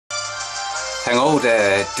Hello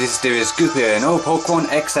there, this is Davidscoope here, another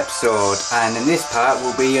Pokemon X episode, and in this part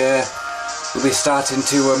we'll be starting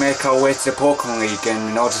to make our way to the Pokemon League,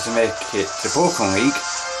 and in order to make it to the Pokemon League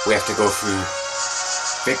we have to go through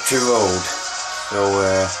Victory Road, so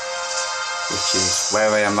which is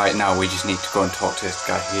where I am right now. We just need to go and talk to this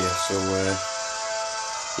guy here, so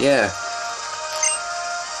yeah.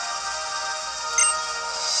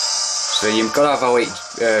 So you've got to have our 8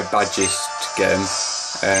 badges to get them,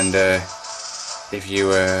 and if you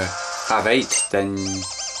have 8, then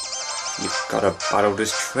you've got to battle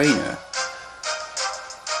this trainer.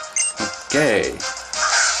 Okay.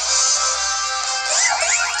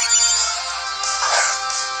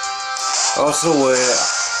 Also,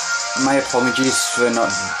 my apologies for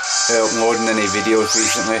not uploading any videos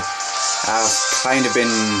recently. I've kind of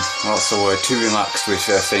been also too relaxed with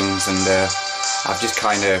things, and I've just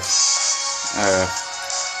kind of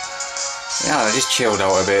yeah, I just chilled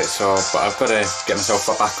out a bit, so but I've got to get myself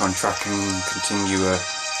back on track and continue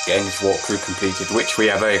getting this walkthrough completed, which we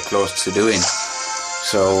are very close to doing.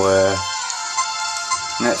 So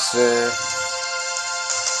let's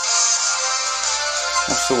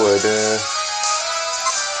what's the word?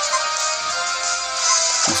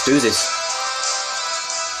 Let's do this.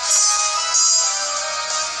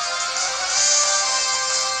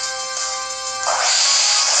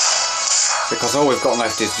 Because all we've got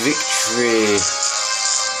left is Victory.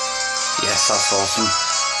 Yes, that's awesome.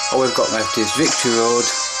 All we've got left is Victory Road.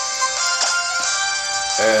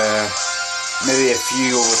 Maybe a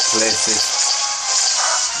few other places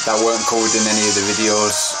that weren't covered in any of the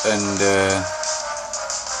videos, and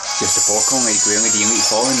just the Pokemon League really, the Elite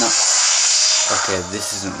Four in that. Okay,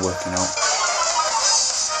 this isn't working out.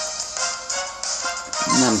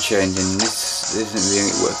 I'm changing, this isn't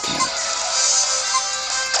really working out.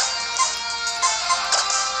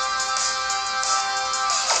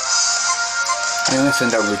 Yeah, let's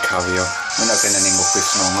end up with Caviar. We're not getting any luck with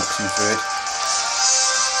Snorlax, I'm afraid.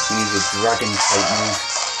 We need a dragon type move.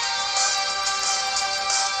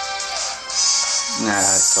 Nah,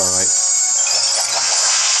 it's alright.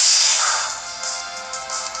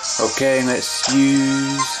 Okay, let's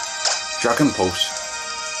use Dragon Pulse.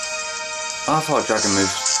 Oh, I thought Dragon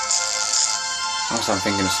moves. Unless I'm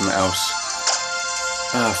thinking of something else.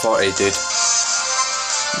 Oh, I thought it did.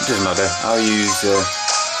 It doesn't matter. I'll use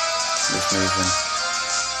this move then.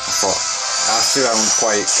 I still haven't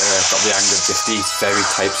quite got the hang of just these fairy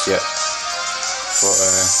types yet, but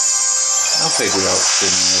I'll figure it out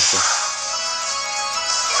soon later.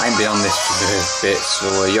 I ain't been on this for a bit,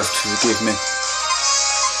 so you have to forgive me.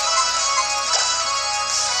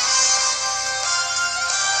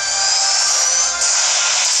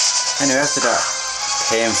 Anyway, after that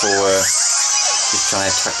painful just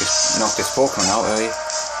trying to knock this Pokemon out earlier,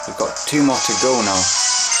 we've got 2 more to go now.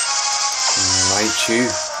 Raichu.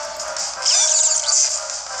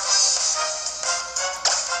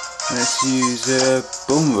 Let's use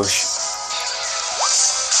Bone Rush.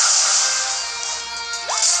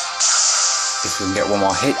 If we can get one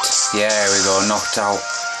more hit. Yeah, there we go, knocked out.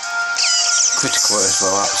 Critical as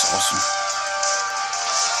well, that's awesome.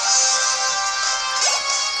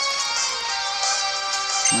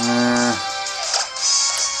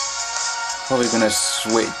 Probably gonna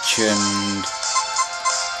switch and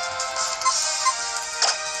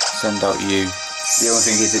send out you. The only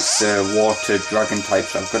thing is it's water dragon type,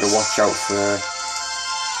 so I've got to watch out for.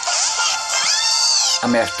 I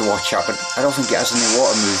may have to watch out, but I don't think it has any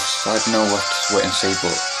water moves, so I don't know what to wait and see.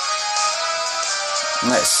 But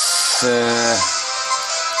let's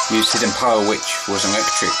use Hidden Power, which was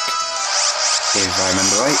electric, if I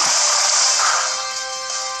remember right.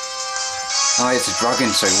 Oh, it's a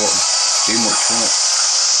dragon, so it won't do much, will it?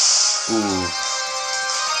 Ooh.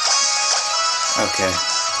 Okay.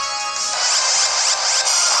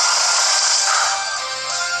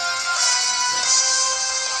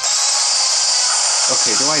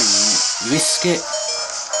 Okay, do I risk it?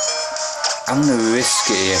 I'm gonna risk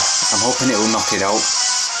it here. I'm hoping it will knock it out.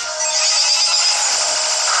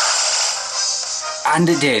 And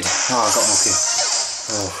it did. Oh, I got lucky.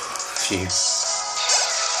 Oh, phew.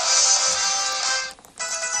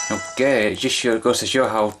 Okay, it just goes to show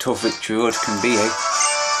how tough Victory Road can be, eh?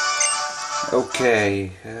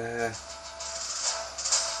 Okay.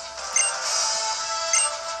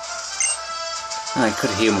 I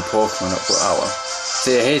could heal my Pokemon up, but oh well. So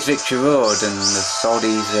here's Victory Road, and there's all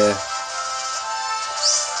these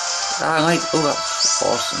oh, that's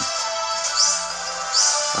awesome.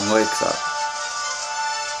 I like that.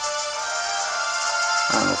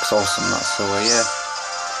 That looks awesome, that, so yeah.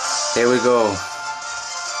 Here we go.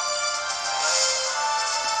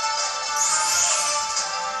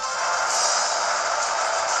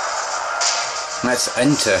 Let's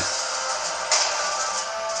enter.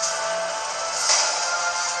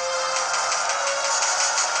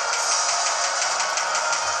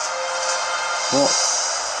 What?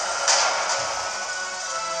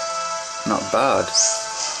 Not bad.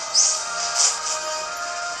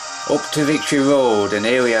 Up to Victory Road, and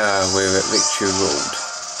here we are, we're at Victory Road.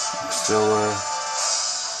 So,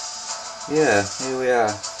 yeah, here we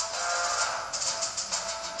are.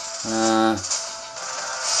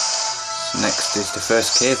 Next is the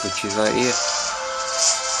first cave, which is right here.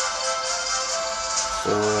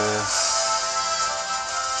 So,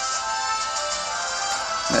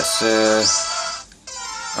 let's,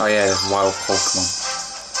 oh yeah, there's wild Pokemon.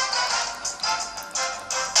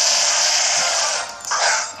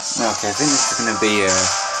 Okay, I think this is going to be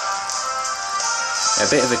a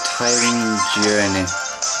bit of a tiring journey.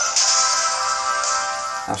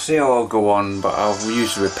 I'll see how I'll go on, but I'll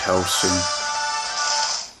use Repel soon.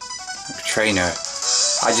 Trainer.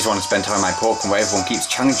 I just want to spend time with my Pokemon, where everyone keeps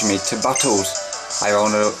challenging me to battles. I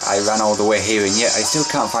ran all the way here, and yet I still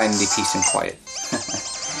can't find any peace and quiet.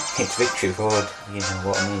 It's Victory Road, you know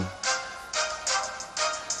what I mean.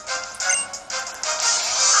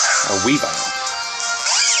 A Weavile.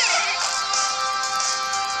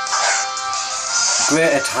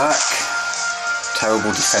 Great attack,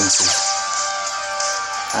 terrible defenses,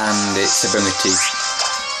 and its ability,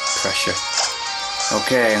 pressure.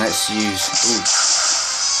 Okay, let's use. Ooh.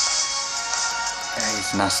 Yeah,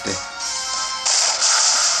 he's nasty.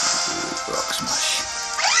 Ooh, rock smash.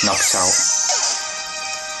 Knocks out.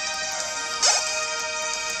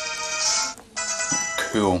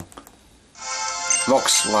 Cool. Rock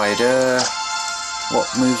slider. What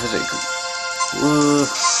move has it got?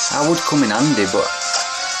 I would come in handy, but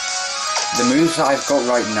the moves that I've got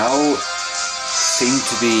right now seem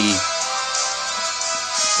to be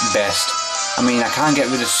best. I mean, I can't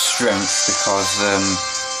get rid of strength because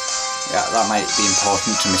yeah, that might be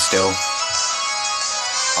important to me still.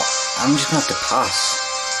 I'm just gonna have to pass.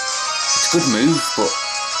 It's a good move, but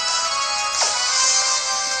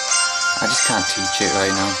I just can't teach it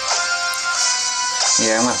right now.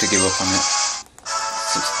 Yeah, I'm gonna have to give up on it.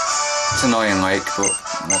 It's annoying, like, but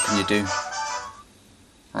what can you do?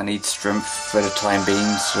 I need strength for the time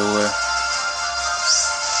being, so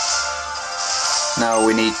now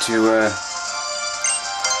we need to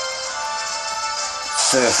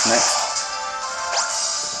surf next.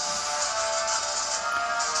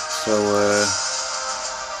 So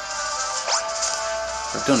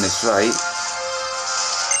if I've done this right,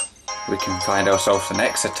 we can find ourselves the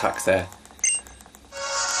next attack there.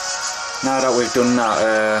 Now that we've done that,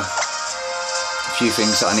 a few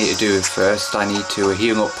things that I need to do. First, I need to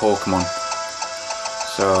heal up Pokemon.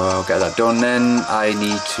 So I'll get that done. Then I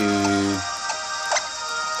need to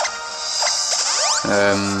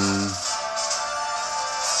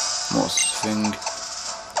what's the thing?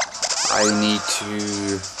 I need to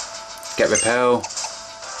get Repel.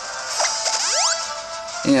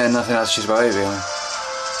 Yeah, nothing else, just about it really.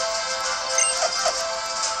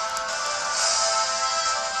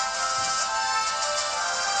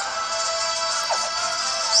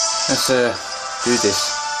 Let's do this.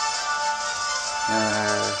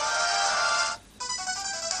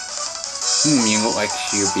 You look like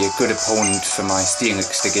you'll be a good opponent for my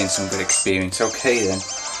Steelix to gain some good experience. Okay then.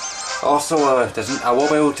 Also, I won't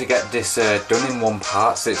be able to get this done in one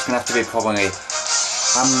part, so it's gonna have to be probably.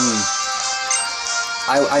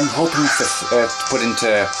 I'm hoping to put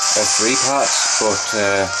into 3 parts, but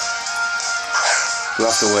we'll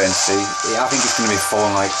have to wait and see. I think it's gonna be 4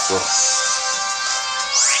 likes, but.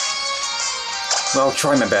 Well, I'll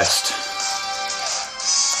try my best.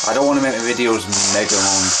 I don't want to make my videos mega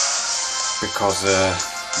long because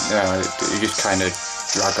you know, it just kind of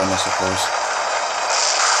drag on, I suppose.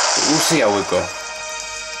 But we'll see how we go.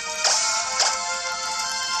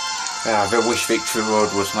 Yeah, I wish Victory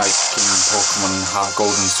Road was like in Pokemon Heart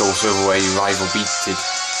Gold and Soul Silver, where you rival beated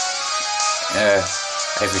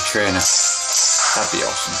every trainer. That'd be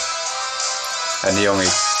awesome. And the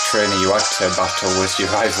only trainer you had to battle was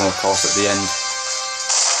your rival, of course, at the end.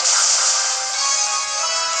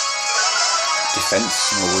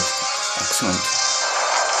 Defense mode, excellent.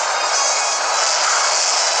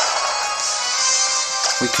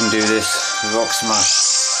 We can do this. Rock smash.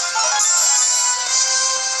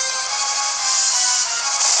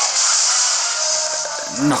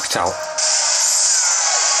 Knocked out.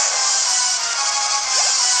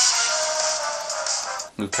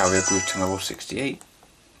 Lucario grew to level 68.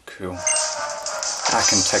 Cool. I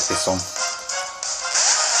can take this on.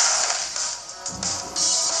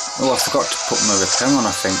 Oh, I forgot to put my Repel on,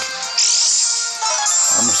 I think.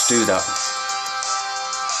 I must do that.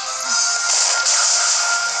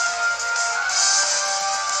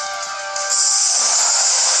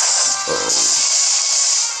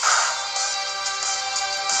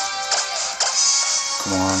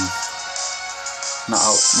 not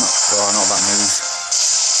that move.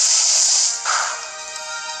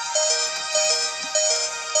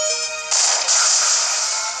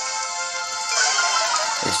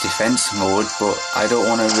 It's defense mode, but I don't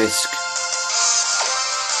want to risk.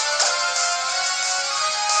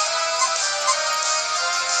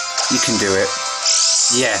 You can do it.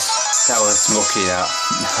 Yes, that was lucky that.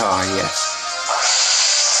 Oh yes.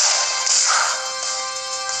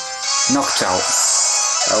 Knocked out.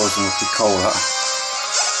 That was a lucky call that.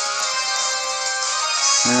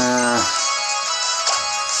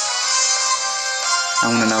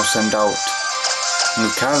 I'm gonna now send out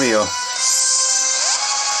Lucario.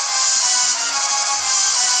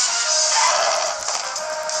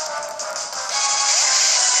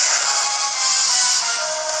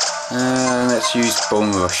 Let's use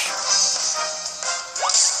Bone Rush.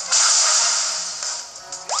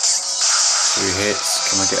 2 hits.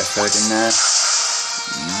 Can I get a third in there?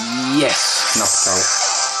 Yes! Knocked out.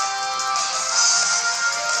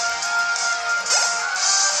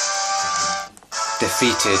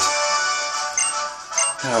 Defeated.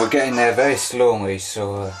 We're getting there very slowly,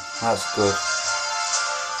 so that's good.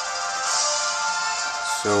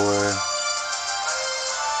 So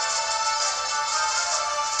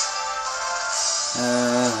I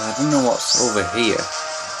don't know what's over here,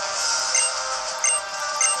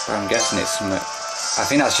 but I'm guessing it's something. I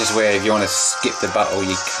think that's just where if you want to skip the battle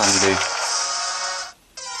you can do,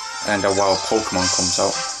 and a wild Pokemon comes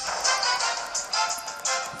out.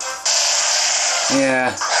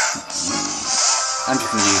 Yeah, I'm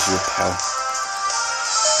just going to use Repel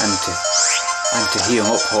and to heal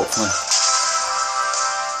up hopefully.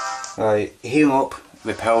 Right, heal up,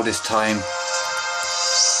 Repel this time.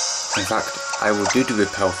 In fact, I will do the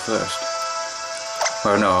Repel first.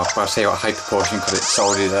 Well no, I'll say about Hyper Potion because it's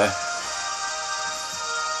already there.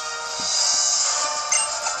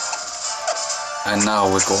 And now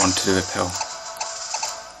we'll go on to the Repel.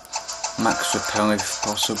 Max Repel if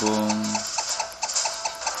possible.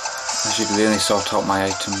 I should really sort out my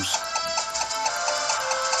items.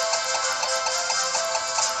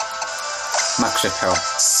 Max Repel.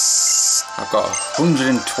 I've got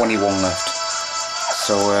 121 left.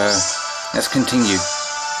 So let's continue.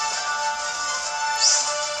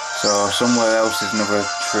 So somewhere else is another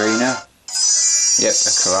trainer. Yep,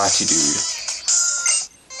 a karate dude.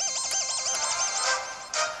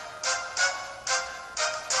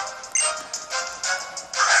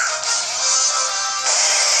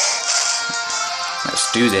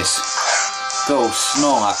 Let's do this. Go,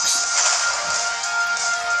 Snorlax.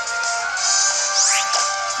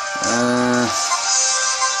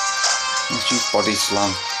 Let's use Body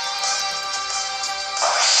Slam.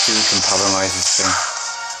 See if we can paralyze this thing.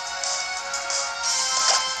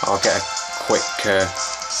 I'll get a quick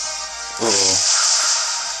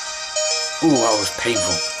ooh, that was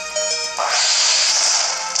painful.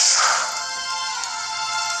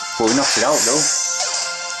 Well, we knocked it out though.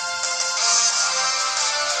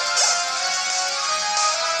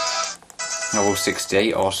 Level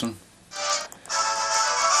 68, awesome.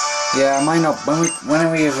 Yeah, I might not, when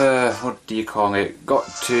we've, what do you call it, got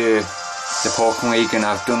to the Pokemon League and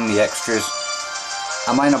I've done the extras,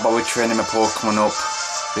 I might not bother training my Pokemon up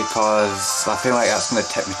because I feel like that's going to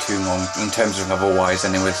take me too long in terms of level wise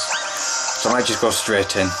anyways. So I might just go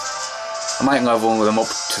straight in. I might level them up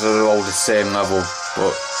to all the same level,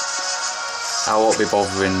 but I won't be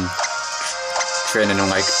bothering training on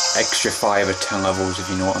like extra 5 or 10 levels if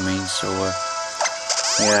you know what I mean, so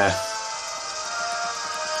yeah.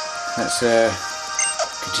 Let's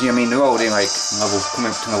continue. I mean, they're already like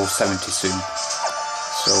coming up to level 70 soon,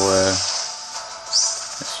 so there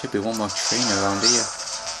should be one more trainer around here.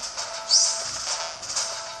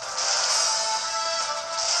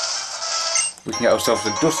 We can get ourselves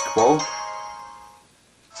a Dusk Ball,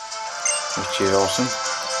 which is awesome.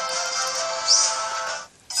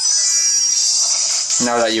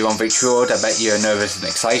 Now that you're on Victory Road, I bet you're nervous and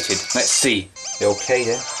excited. Let's see. You okay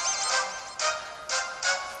there?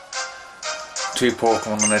 2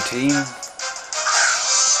 Pokemon on a team.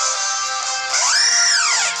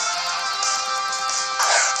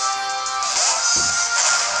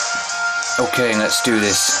 Okay, let's do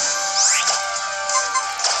this.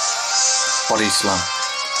 Body Slam.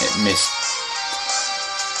 It missed.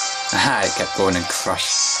 Aha, it kept going and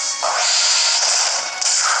crashed.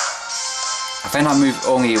 I think that move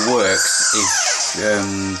only works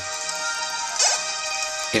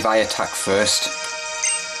if I attack first.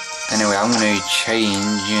 Anyway, I'm going to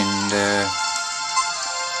change and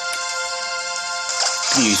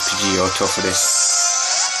use Pidgeotto for this.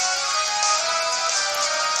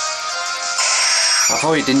 I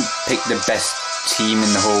probably didn't pick the best team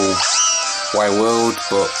in the whole Wide World,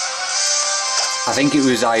 but I think it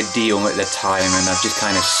was ideal at the time and I've just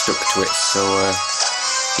kind of stuck to it, so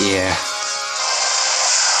yeah.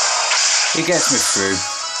 It gets me through.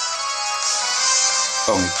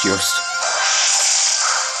 Only just.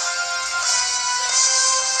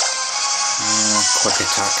 Quick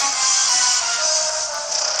attack.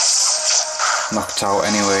 Knocked out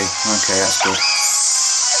anyway. Okay, that's good.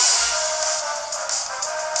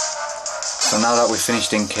 So now that we've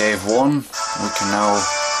finished in Cave 1, we can now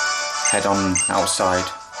head on outside.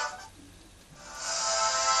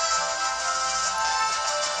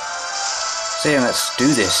 So yeah, let's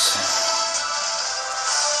do this.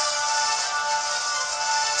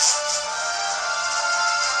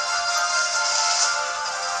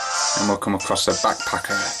 And we'll come across a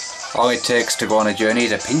backpacker. All it takes to go on a journey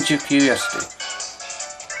is a pinch of curiosity.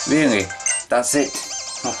 Really? That's it?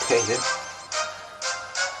 Okay then.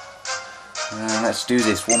 Let's do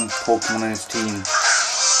this. One Pokemon in his team.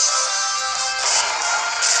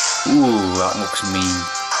 Ooh, that looks mean.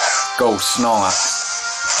 Go Snorlax.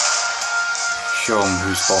 Show him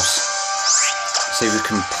who's boss. See if we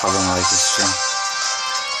can paralyze this thing.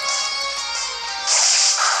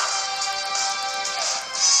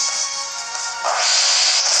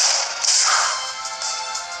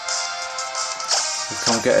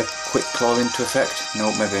 Can we get a quick claw into effect?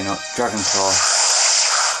 No, maybe not. Dragon Claw.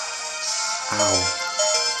 Ow.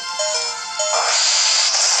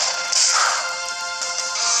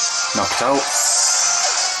 Knocked out.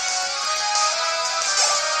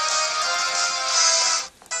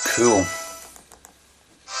 Cool.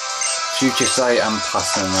 Future Sight, I'm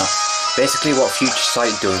passing on that. Basically what Future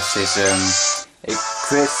Sight does is it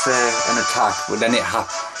creates an attack, but then it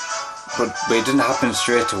doesn't happen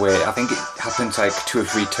straight away. I think it happens like 2 or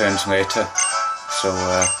 3 turns later. So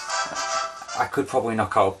I could probably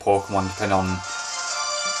knock out a Pokemon depending on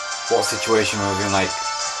what situation we're in, like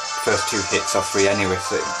first 2 hits or 3 anyway.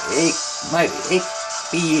 So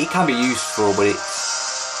it can be useful, but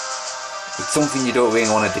it's something you don't really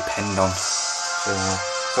want to depend on. So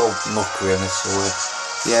it's all luck really. So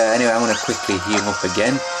yeah. Anyway, I'm gonna quickly heal up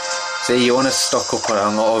again. So you want to stock up on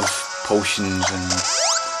a lot of potions and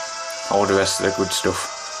all the rest of the good stuff,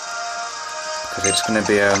 because it's going to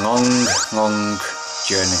be a long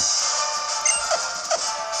journey.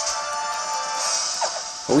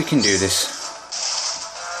 But we can do this.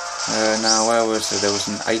 Now where was there? There was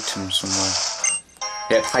an item somewhere.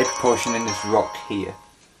 Yep, hyper potion in this rock here.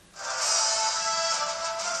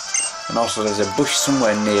 And also there's a bush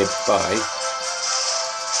somewhere nearby.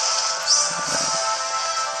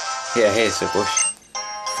 Yeah, here's the bush.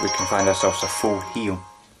 We can find ourselves a full heal.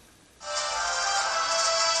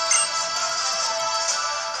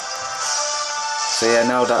 So yeah,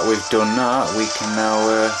 now that we've done that, we can now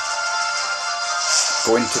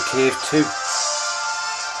go into Cave 2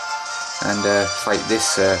 and fight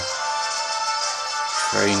this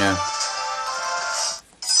trainer.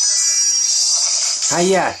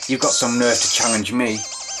 Hiya! You've got some nerve to challenge me.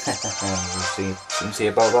 We'll see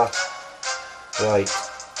about that. Right.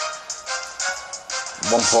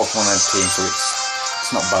 1 Pokemon on a team, so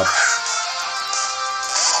it's not bad.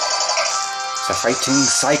 It's a fighting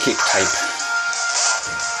psychic type.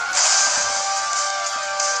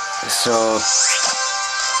 So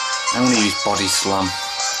I'm going to use Body Slam.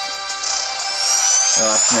 Oh,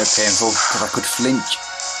 that's no painful because I could flinch.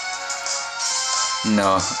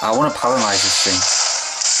 No, I want to paralyze this thing.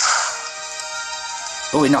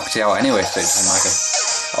 Oh, he knocked it out anyway, so it doesn't matter.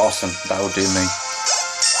 Awesome, that'll do me.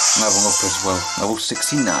 Level up as well, level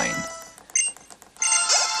 69.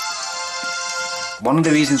 One of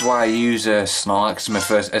the reasons why I use Snorlax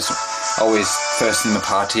as always first in the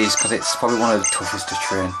party is because it's probably one of the toughest to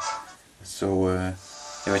train. So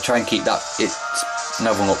if I try and keep that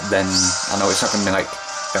level up, then I know it's not going to be like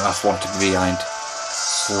the last one to be behind.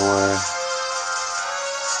 So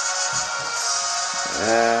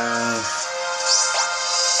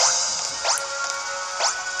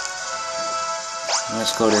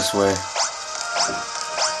let's go this way.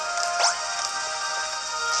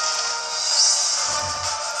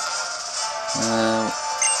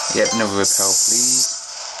 Yep, another repel please.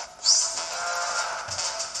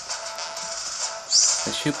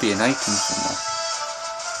 There should be an item somewhere.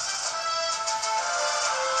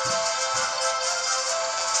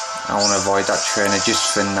 I want to avoid that trainer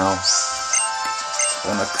just for now. I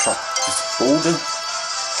want to crack this boulder.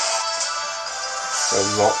 A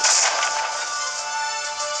rock.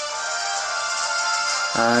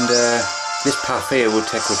 And this path here will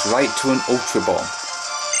take us right to an Ultra Ball.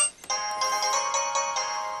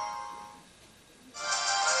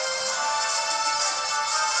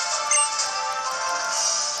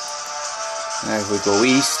 Now if we go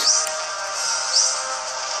east,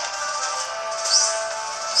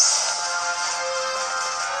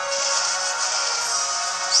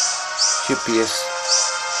 should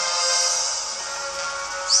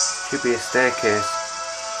be a staircase.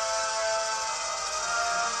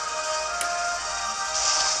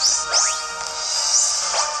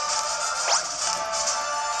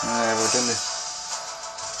 We've done this.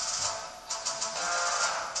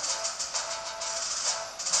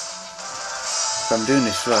 If I'm doing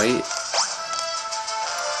this right,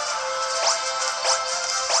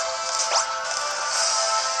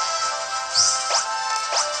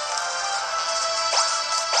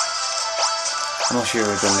 I'm not sure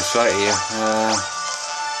we've done this right here.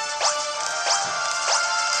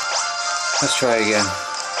 Let's try again.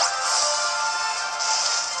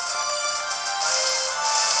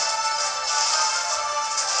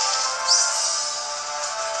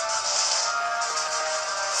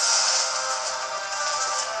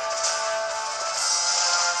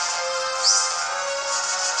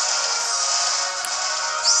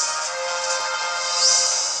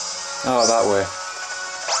 Oh, that way.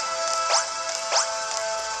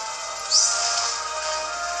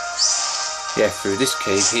 Yeah, through this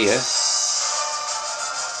cave here,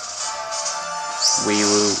 we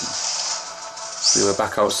were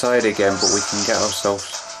back outside again, but we can get ourselves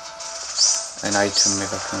an item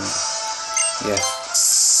if I can. Yes.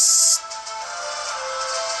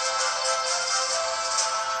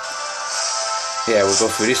 Yeah, we'll go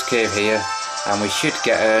through this cave here, and we should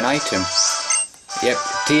get an item. Yep,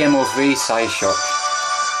 TMO3 size shock.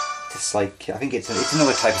 It's like, I think it's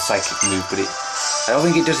another type of psychic move, but I don't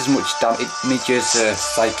think it does as much damage. It measures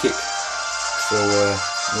psychic. So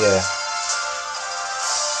yeah.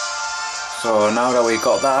 So now that we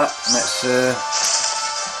got that, let's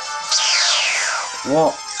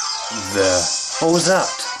what was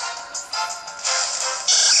that?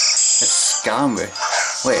 A Skarmory.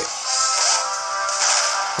 Wait.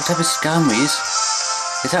 What type of Skarmory is?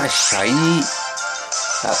 Is that a shiny?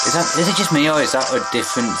 Is it just me, or is that a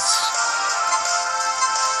difference?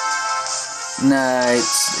 Nah,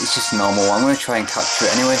 it's just a normal one. I'm gonna try and capture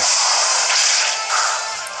it anyway.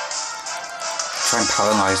 Try and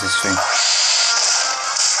paralyze this thing.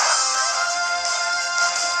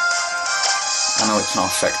 I know it's not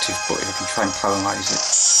effective, but if I can try and paralyze it.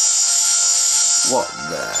 What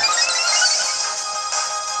the?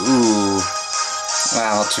 Ooh.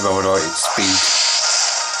 Well, not too bad about its speed.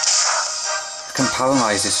 I can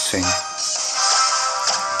paralyze this thing,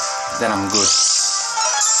 then I'm good.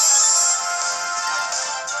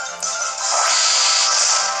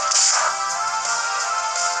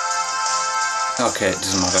 Okay, it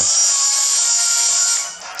doesn't matter.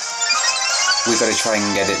 We gotta try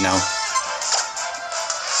and get it now.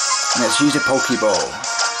 Let's use a Pokeball.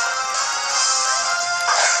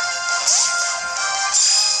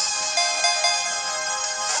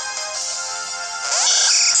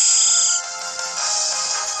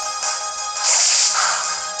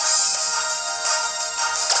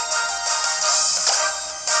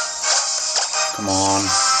 Come on.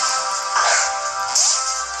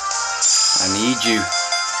 I need you.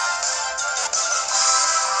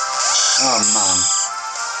 Oh man.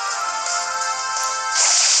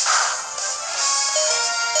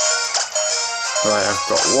 Right, I've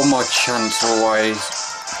got one more chance, otherwise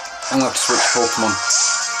I'm gonna have to switch Pokemon.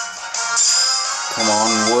 Come on,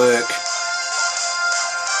 work.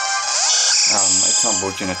 It's not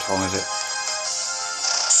budging at all, is it?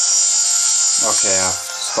 Okay,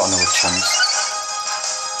 I've got another chance.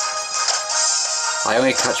 I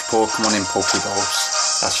only catch Pokemon in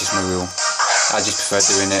Pokeballs. That's just my rule. I just prefer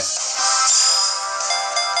doing it.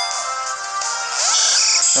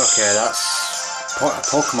 Okay,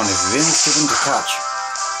 Pokemon is really stubborn to catch.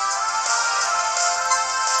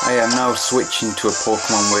 I am now switching to a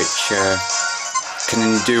Pokemon which can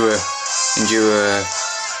endure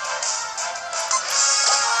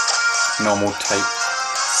normal type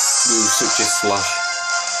moves such as Slash.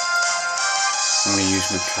 I'm going to use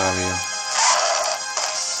Lucario.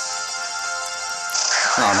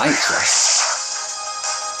 Oh, Night Slash.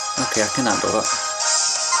 Okay, I can handle that.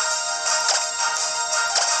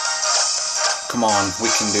 Come on, we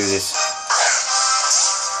can do this.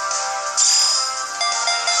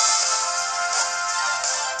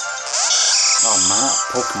 Oh man, that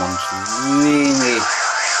Pokemon's really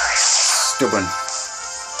stubborn.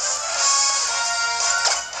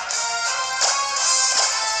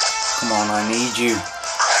 Come on, I need you.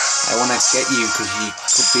 I want to get you because you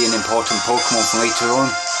could be an important Pokemon for later on.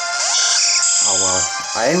 Oh well,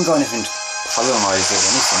 I ain't got anything to paralyze it or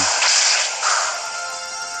anything,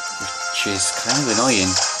 which is kind of annoying.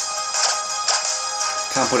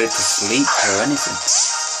 Can't put it to sleep or anything.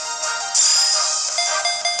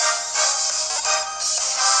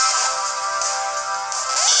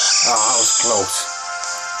 Oh, that was close.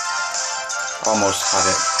 Almost had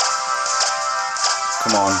it.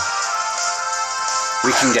 Come on.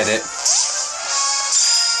 We can get it.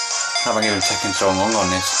 Haven't even taken so long on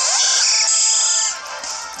this.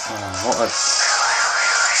 Oh, what a...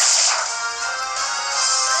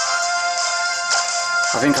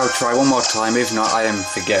 I think I'll try one more time. If not, I am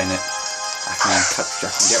forgetting it. I can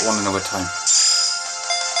get one another time.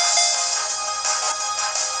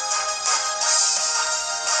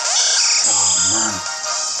 Oh man.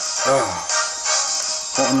 Oh,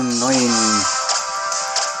 what an annoying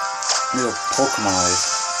little Pokemon it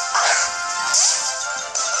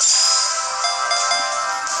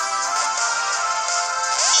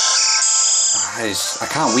is. I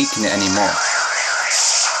can't weaken it anymore.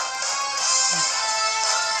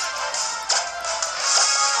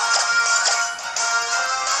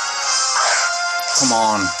 Come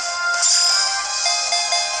on.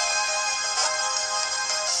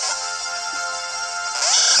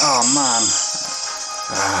 Oh man.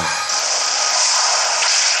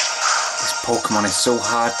 This Pokemon is so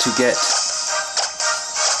hard to get.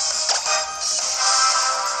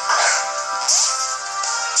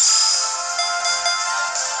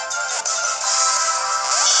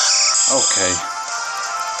 Okay.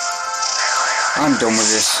 I'm done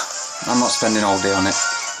with this. I'm not spending all day on it.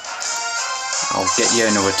 I'll get you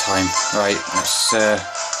another time. Right, let's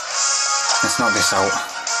knock this out.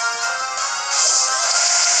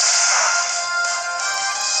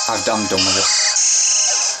 I'm done with it.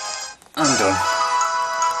 I'm done.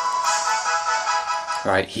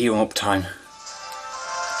 Right, heal up time.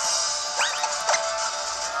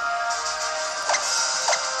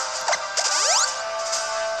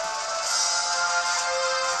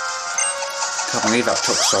 Can't believe that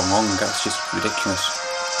took so long. That's just ridiculous.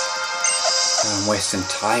 I'm wasting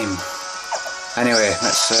time. Anyway,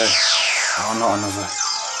 let's oh, not another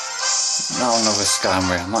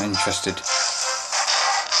Skarmory. I'm not interested.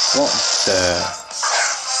 What the?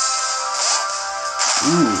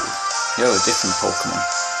 Ooh, you're a different Pokemon.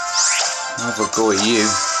 I'll have a go at you.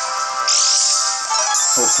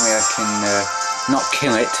 Hopefully I can not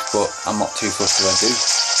kill it, but I'm not too fussed if I do.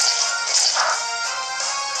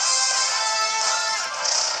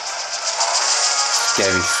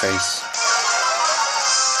 Scary face.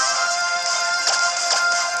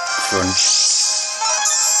 Crunch.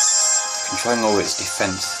 If I can try and lower its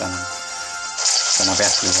defense, then I'll be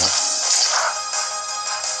happy with that.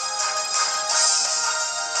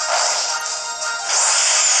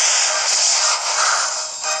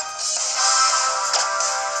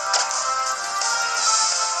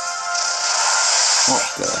 What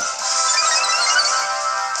the?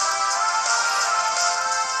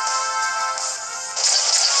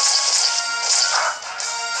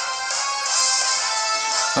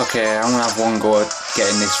 Okay, I'm gonna have one go at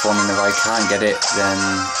getting this one, and if I can't get it, then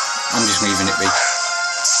I'm just leaving it be.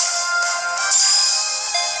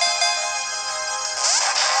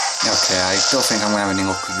 Okay, I don't think I'm gonna have any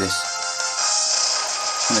luck with this.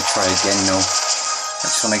 I'm gonna try again though. I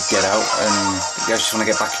just wanna get out and I just wanna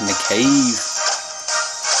get back in the cave.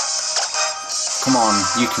 Come on,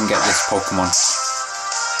 you can get this Pokemon.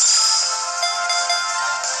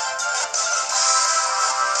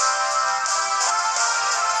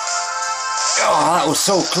 Oh, that was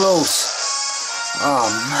so close. Oh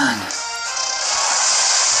man.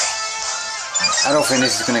 I don't think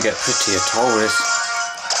this is gonna get pretty at all, this.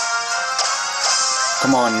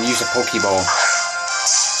 Come on, use a Pokeball.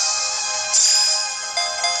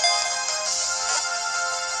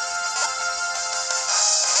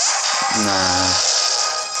 Nah.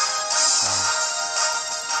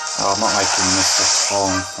 Oh, I'm not liking this at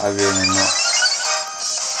all. I really am not.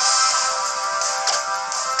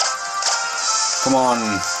 Come on.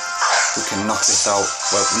 We can knock this out.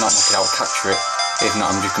 Well, not knock it out, capture it. If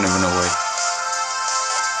not, I'm just going to run away.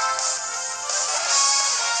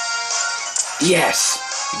 Yes!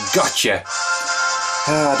 Gotcha!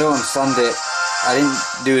 I don't understand it. I didn't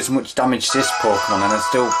do as much damage to this Pokemon and I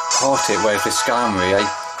still caught it, whereas with Skarmory, it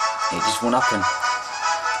just won't happen.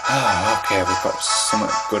 Okay, we've got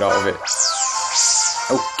something good out of it.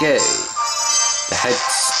 Okay. The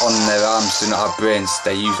heads on their arms do not have brains.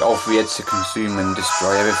 They use all three heads to consume and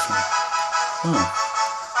destroy everything.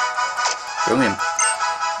 Brilliant.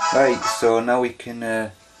 Right, so now we can...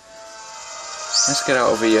 let's get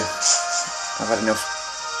out of here. I've had enough.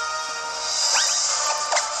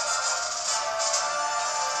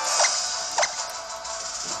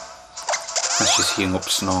 Let's just heal up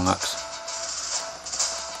Snorlax.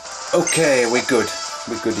 Okay, we're good.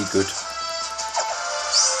 We're goody good.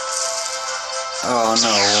 Oh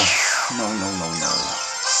no. No.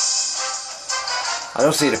 I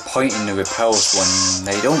don't see the point in the repels when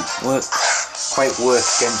they don't quite work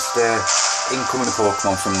against the incoming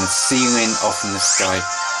Pokemon from the ceiling or from the sky.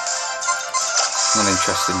 Not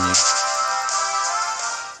interested in you.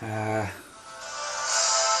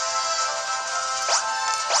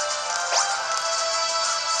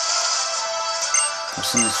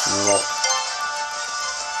 What's in this rock?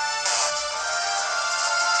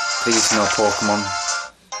 Please no Pokemon.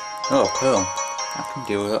 Oh, Pearl. I can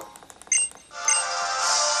deal with that.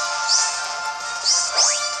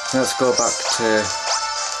 Let's go back to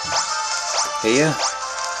here.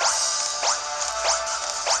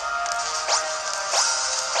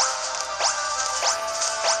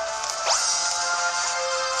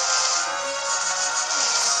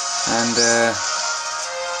 And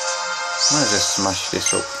I'll just smash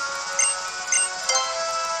this up.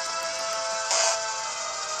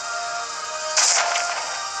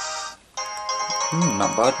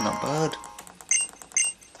 Not bad, not bad.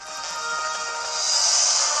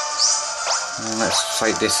 And let's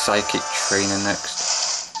fight this psychic trainer next.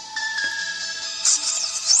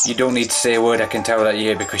 You don't need to say a word, I can tell that you're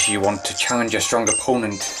here because you want to challenge a strong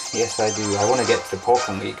opponent. Yes, I do. I want to get to the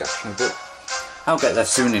Pokemon League actually, but I'll get there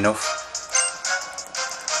soon enough.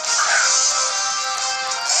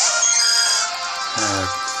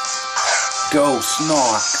 Go,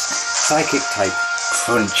 Snorlax. Psychic type.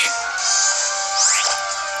 Crunch.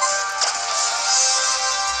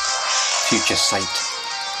 Future Sight.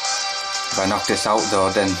 If I knock this out though,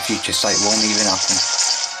 then Future Sight won't even happen.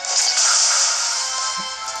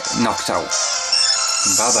 Knocked out.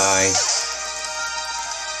 Bye bye.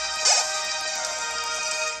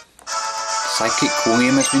 Psychic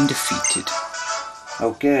William has been defeated.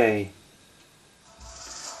 Okay.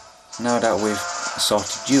 Now that we've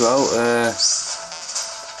sorted you out,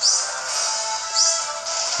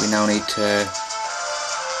 we now need to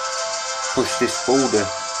push this boulder.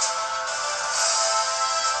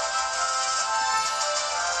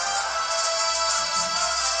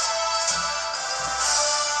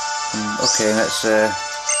 Okay, let's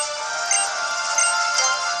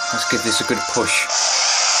give this a good push.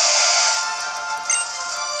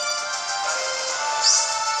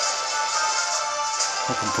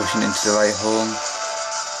 Hope I'm pushing into the right hole.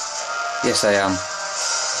 Yes, I am.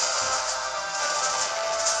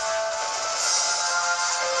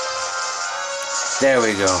 There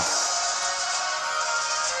we go.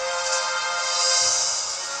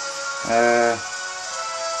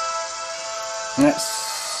 Let's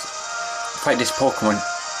fight this Pokemon.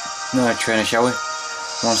 No trainer, shall we?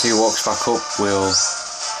 Once he walks back up, we'll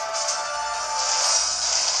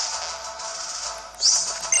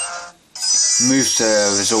move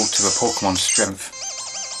the result of a Pokemon's strength.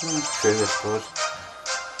 True, I suppose.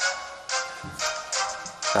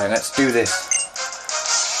 Right, let's do this.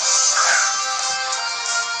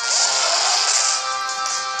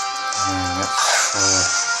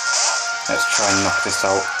 Let's try and knock this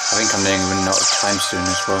out. I think I'm nearly running out of time soon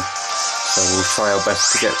as well. So we'll try our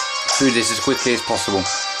best to get through this as quickly as possible.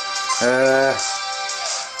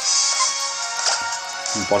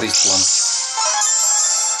 Body slam.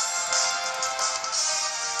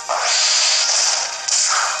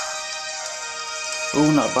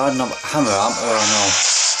 Oh, not bad, not bad. Hammer arm. Oh no.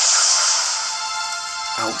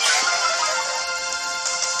 Ouch.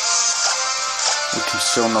 We can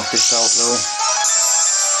still knock this out though.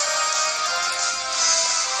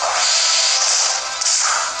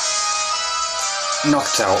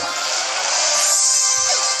 Knocked out.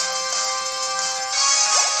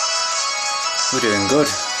 We're doing good.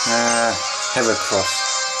 Heracross.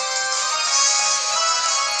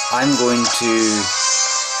 I'm going to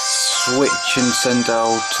switch and send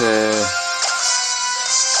out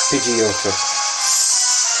Pidgeotto.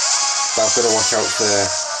 But I've got to watch out for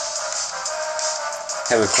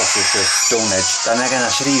Heracross with the Stone Edge. And again, I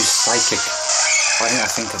should have used Psychic. Why didn't I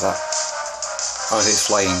think of that? Or is it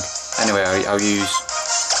flying? Anyway, I'll use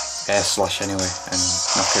Air Slash anyway and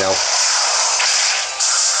knock it out.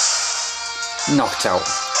 Knocked out.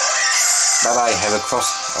 Bye bye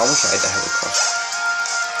Heracross. I wish I had the Heracross.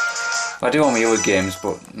 I do on my other games,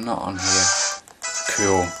 but not on here.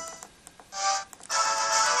 Cool.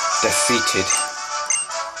 Defeated.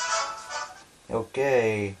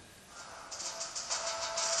 Okay.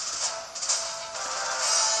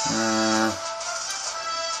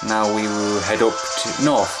 Now we will head up to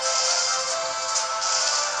north.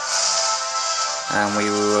 And we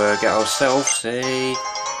will get ourselves a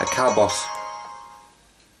car boss.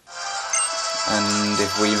 And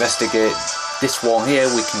if we investigate this wall here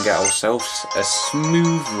we can get ourselves a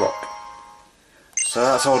smooth rock. So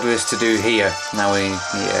that's all there is to do here. Now we need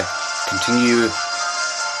to continue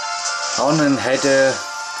on and head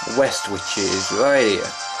west, which is right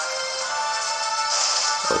here.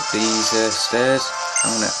 Up these stairs.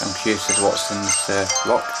 I'm curious as to what's in this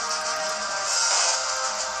rock.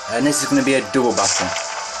 And this is going to be a double bathroom.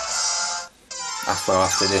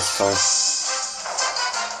 After this, so.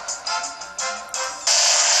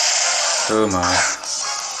 Oh my.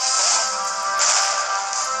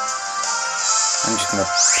 I'm just going to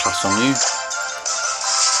pass on you.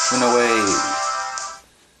 Run away.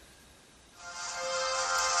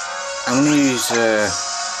 I'm going to use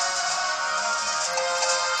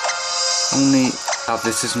I'm going to have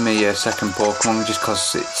this as my second Pokemon just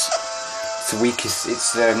because it's the weakest,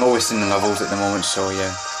 it's lowest in the levels at the moment, so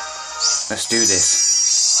yeah. Let's do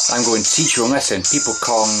this. I'm going to teach you a lesson. People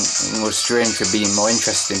call me strange for being more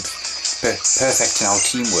interested in perfecting our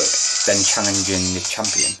teamwork than challenging the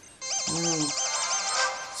champion.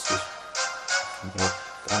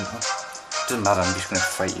 Doesn't matter, I'm just going to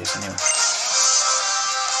fight you anyway.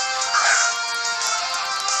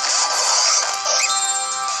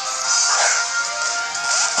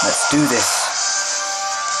 Let's do this.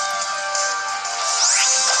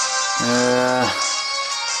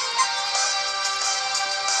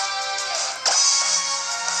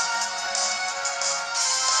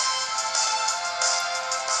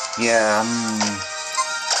 Yeah, I'm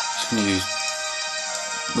just gonna use.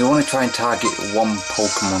 We want to try and target one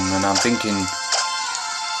Pokemon, and I'm thinking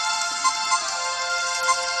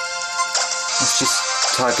let's just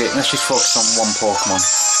focus on one Pokemon.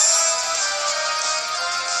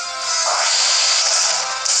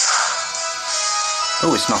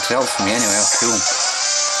 Oh, it's knocked it out for me anyway, oh cool.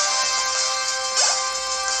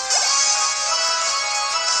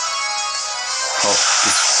 Oh,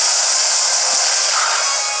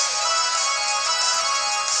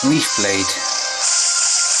 Leaf Blade.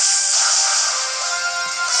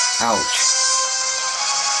 Ouch.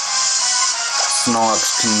 Snorlax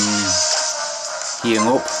can heal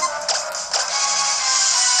up,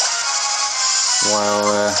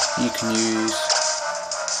 while you can use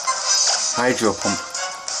Hydro Pump.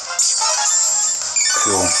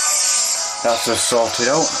 Cool. That's just sorted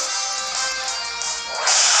out.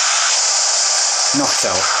 Knocked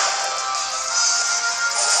out.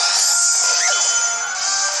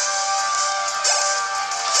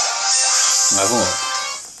 Level up.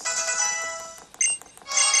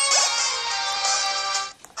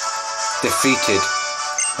 Defeated.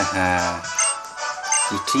 Haha.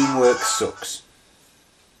 Your teamwork sucks.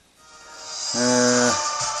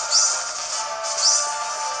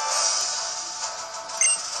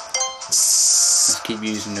 Let's keep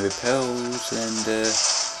using the repels and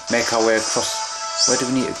make our way across. Where do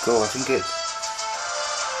we need to go? I think it's...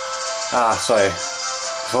 Ah, sorry.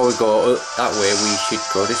 Before we go that way, we should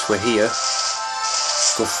go this way here.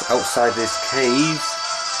 Go outside this cave,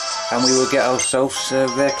 and we will get ourselves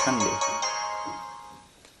rare candy.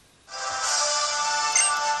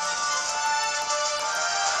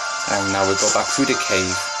 And now we go back through the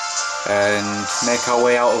cave and make our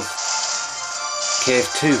way out of cave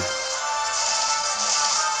 2.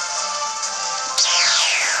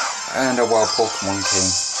 And a wild Pokemon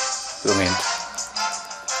came. Brilliant.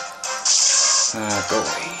 Go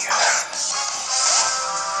away.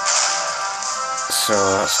 So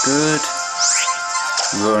that's good.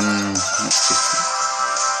 Run.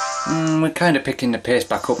 We're kind of picking the pace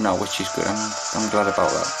back up now, which is good. I'm glad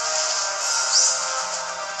about that.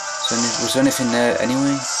 So was there anything there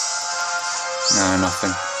anyway? No,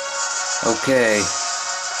 nothing. Okay.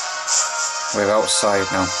 We're outside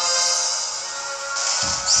now.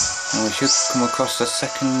 And we should come across the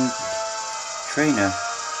second trainer.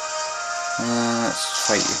 Let's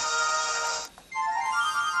fight you.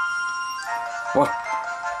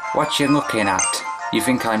 What you looking at? You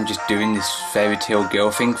think I'm just doing this fairy tale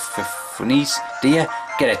girl thing for funnies? Do you?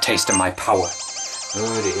 Get a taste of my power.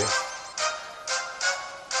 Oh dear.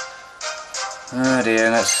 Oh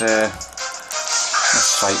dear, let's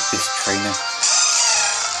fight this trainer.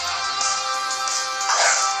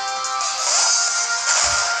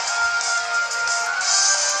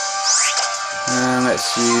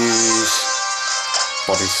 Let's use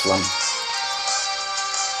Body Slam.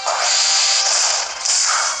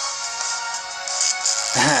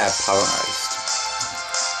 Paralyzed.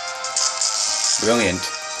 Brilliant.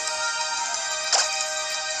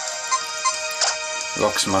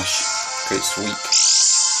 Rock Smash. It's weak.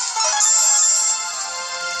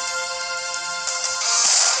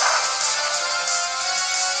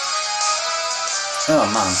 Oh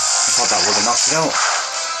man, I thought that would have knocked it out.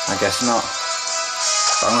 I guess not.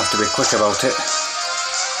 But I'm going to have to be quick about it.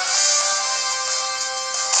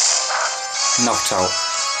 Knocked out.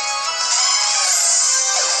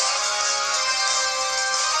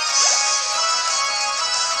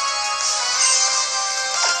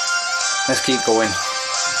 Let's keep going.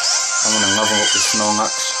 I'm going to level up the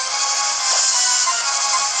Snorlax.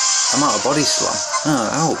 I'm out of body slam.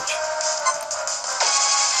 Oh, ouch.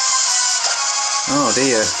 Oh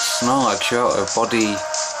dear, Snorlax, you're out of body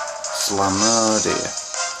slam. Oh dear.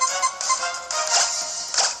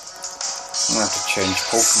 I'm going to have to change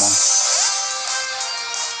Pokemon.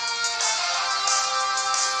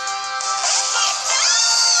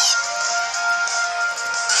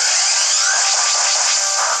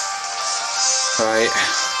 Right,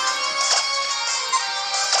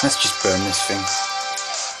 let's just burn this thing.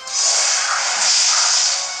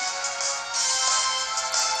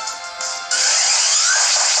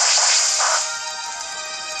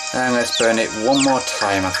 And let's burn it one more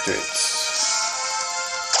time after it's...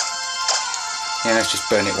 Yeah, let's just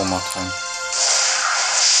burn it one more time.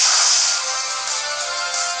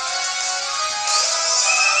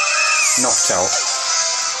 Knocked out.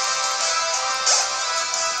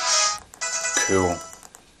 Cool.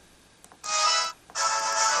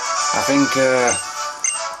 I think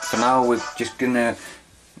for now we're just gonna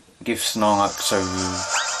give Snorlax a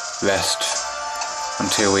rest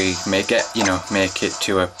until we make it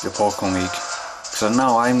to the Pokemon League. So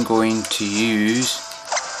now I'm going to use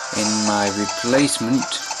in my replacement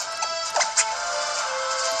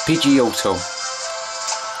Pidgeotto.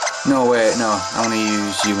 No wait, no, I'm gonna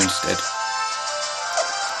use you instead.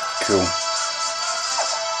 Cool.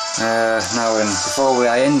 Now then, before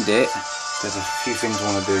I end it, there's a few things I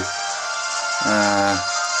want to do.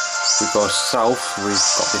 We go south, we've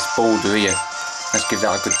got this boulder here. Let's give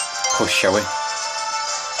that a good push, shall we?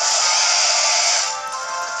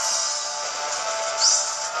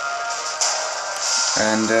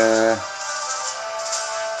 And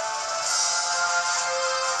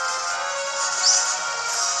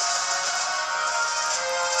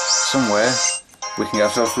somewhere we can get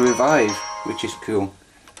ourselves to revive, which is cool.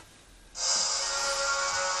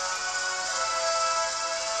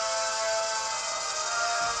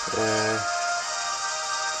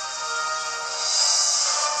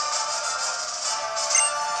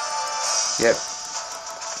 Yep,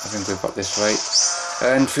 I think we've got this right.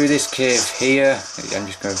 And through this cave here, I'm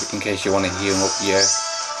just going to, in case you want to heal up here,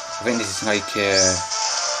 I think this is like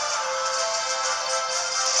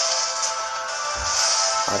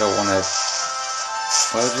I don't want to,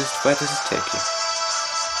 where does this take you?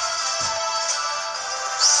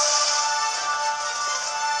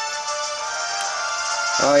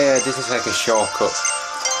 Oh yeah, this is like a shortcut,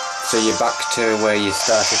 so you're back to where you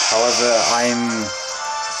started. However,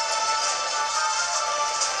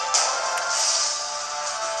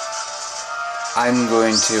 I'm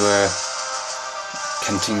going to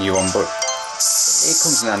continue on, but it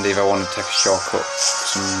comes in handy if I want to take a shortcut for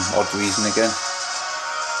some odd reason again.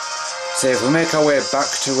 So if we make our way back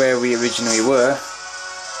to where we originally were,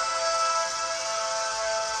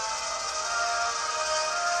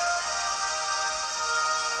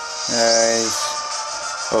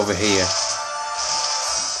 over here.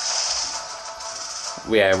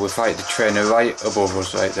 Yeah, we'll fight the trainer right above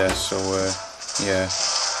us right there, so yeah.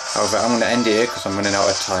 However, I'm going to end it here because I'm running out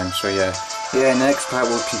of time, so yeah. Yeah, next part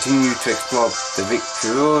we'll continue to explore the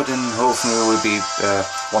Victory Road and hopefully we'll be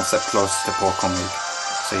one step closer to Pokemon League.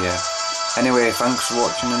 So yeah. Anyway, thanks for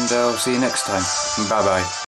watching and I'll see you next time. Bye bye.